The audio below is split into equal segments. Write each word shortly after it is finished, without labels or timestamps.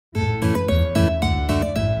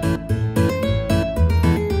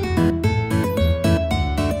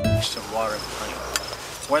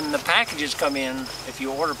when the packages come in, if you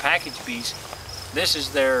order package bees, this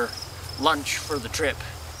is their lunch for the trip.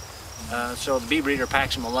 So the bee breeder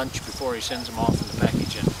packs them a lunch before he sends them off in the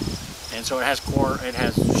package, and so it has corn, it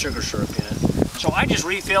has sugar syrup in it. So I just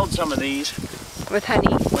refilled some of these with honey.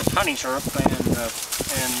 With honey syrup,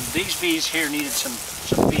 and these bees here needed some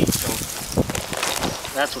feed, so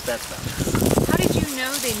that's what that's about. How did you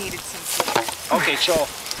know they needed some feed? Okay, so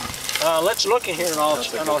let's look in here and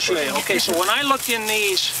I'll show you. Okay, so when I looked in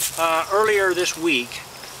these earlier this week,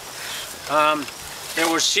 there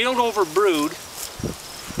was sealed over brood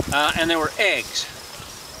and there were eggs,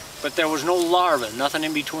 but there was no larvae, nothing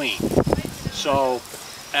in between. So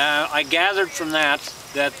I gathered from that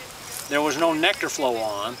there was no nectar flow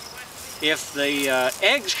on. If the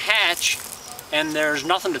eggs hatch and there's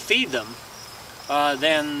nothing to feed them,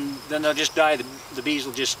 then they'll just die. The bees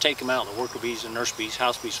will just take them out. The worker bees and nurse bees,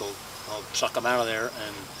 house bees will suck them out of there,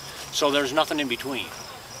 and so there's nothing in between.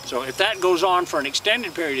 So if that goes on for an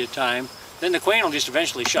extended period of time, then the queen will just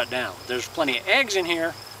eventually shut down. There's plenty of eggs in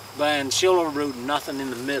here, but sealed over brood, nothing in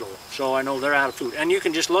the middle. So I know they're out of food. And you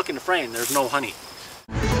can just look in the frame, there's no honey.